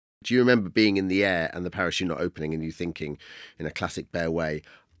Do you remember being in the air and the parachute not opening and you thinking, in a classic Bear way,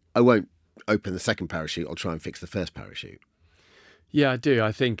 I won't open the second parachute, I'll try and fix the first parachute? Yeah, I do.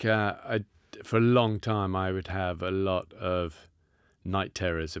 I think for a long time I would have a lot of night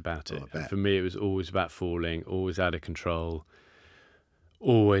terrors about it. I bet. For me, it was always about falling, always out of control,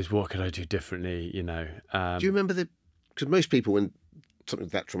 always what could I do differently, you know. Do you remember because most people, when something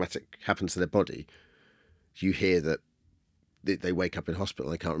that traumatic happens to their body, you hear that they wake up in hospital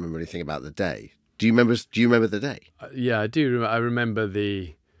and they can't remember anything about the day. Do you remember the day? Yeah, I do. I remember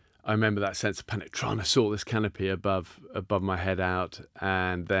that sense of panic, trying to sort this canopy above my head out,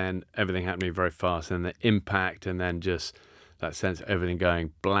 and then everything happening very fast, and the impact, and then just that sense of everything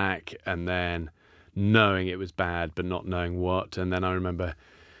going black, and then knowing it was bad but not knowing what. And then I remember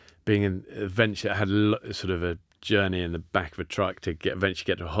being in eventually I had sort of a journey in the back of a truck to eventually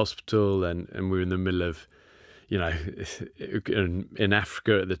get to a hospital, and we were in the middle of, you know, in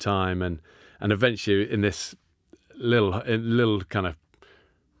Africa at the time, and eventually in this little kind of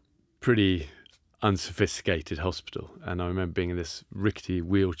pretty unsophisticated hospital. And I remember being in this rickety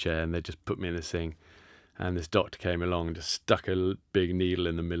wheelchair, and they just put me in this thing, and this doctor came along and just stuck a big needle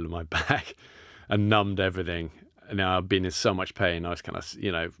in the middle of my back and numbed everything. And now I've been in so much pain. I was kind of,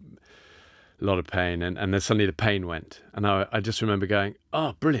 you know, a lot of pain, and then suddenly the pain went, and I just remember going,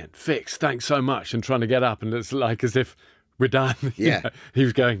 oh, brilliant, fixed, thanks so much, and trying to get up, and it's like as if we're done. Yeah. He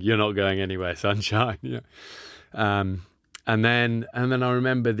was going, you're not going anywhere, sunshine. Yeah. And then I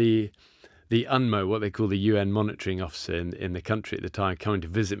remember the UNMO, what they call the UN monitoring officer in the country at the time, coming to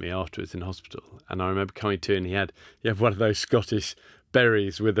visit me afterwards in hospital. And I remember coming to, and he had one of those Scottish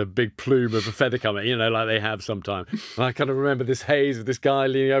berries with a big plume of a feather coming, you know, like they have sometimes. And I kind of remember this haze of this guy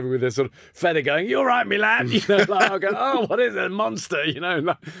leaning over with a sort of feather going, "You all right, me lad?" You know, like I go, "Oh, what is it, a monster?" You know,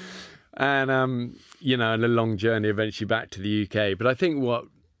 like, and you know, and a long journey eventually back to the UK. But I think what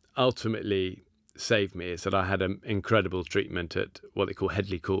ultimately saved me is that I had an incredible treatment at what they call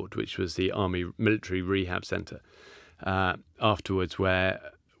Headley Court, which was the Army Military Rehab Centre afterwards, where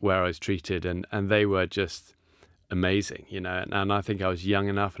I was treated, and they were just amazing, you know. And I think I was young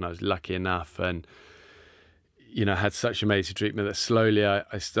enough and I was lucky enough, and you know, had such amazing treatment that slowly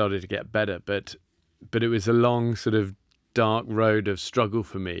I started to get better. But it was a long sort of dark road of struggle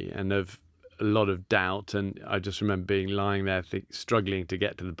for me, and of a lot of doubt. And I just remember being lying there struggling to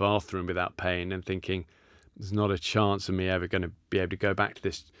get to the bathroom without pain, and thinking there's not a chance of me ever going to be able to go back to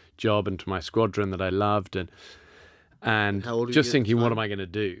this job and to my squadron that I loved, and just thinking, what am I going to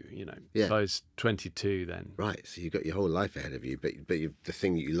do? You know, yeah. So I was 22 then. Right, so you've got your whole life ahead of you, but the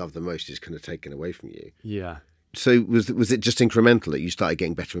thing that you love the most is kind of taken away from you. Yeah. So was it just incremental that you started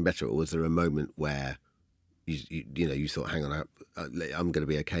getting better and better, or was there a moment where you thought, hang on, I'm going to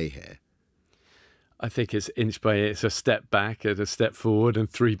be okay here? I think it's inch by inch. It's a step back and a step forward and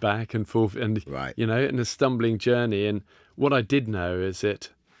 3 back and 4, and right. You know, and a stumbling journey. And what I did know is that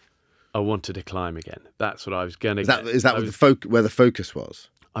I wanted to climb again. That's what I was going to get. Is that where the focus was?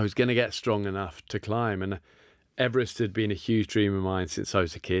 I was going to get strong enough to climb. And Everest had been a huge dream of mine since I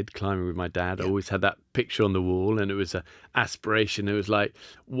was a kid, climbing with my dad. Yeah. I always had that picture on the wall, and it was an aspiration. It was like,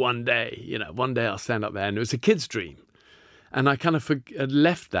 one day I'll stand up there. And it was a kid's dream. And I kind of had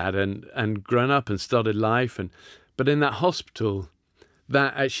left that and grown up and started life. But in that hospital,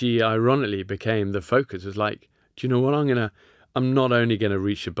 that actually ironically became the focus. It was like, do you know what? I'm not only going to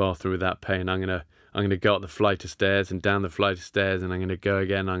reach the bathroom without pain. I'm going to go up the flight of stairs and down the flight of stairs, and I'm going to go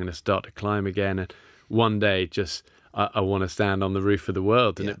again. I'm going to start to climb again. And one day, I want to stand on the roof of the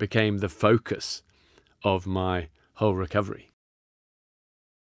world. And It became the focus of my whole recovery.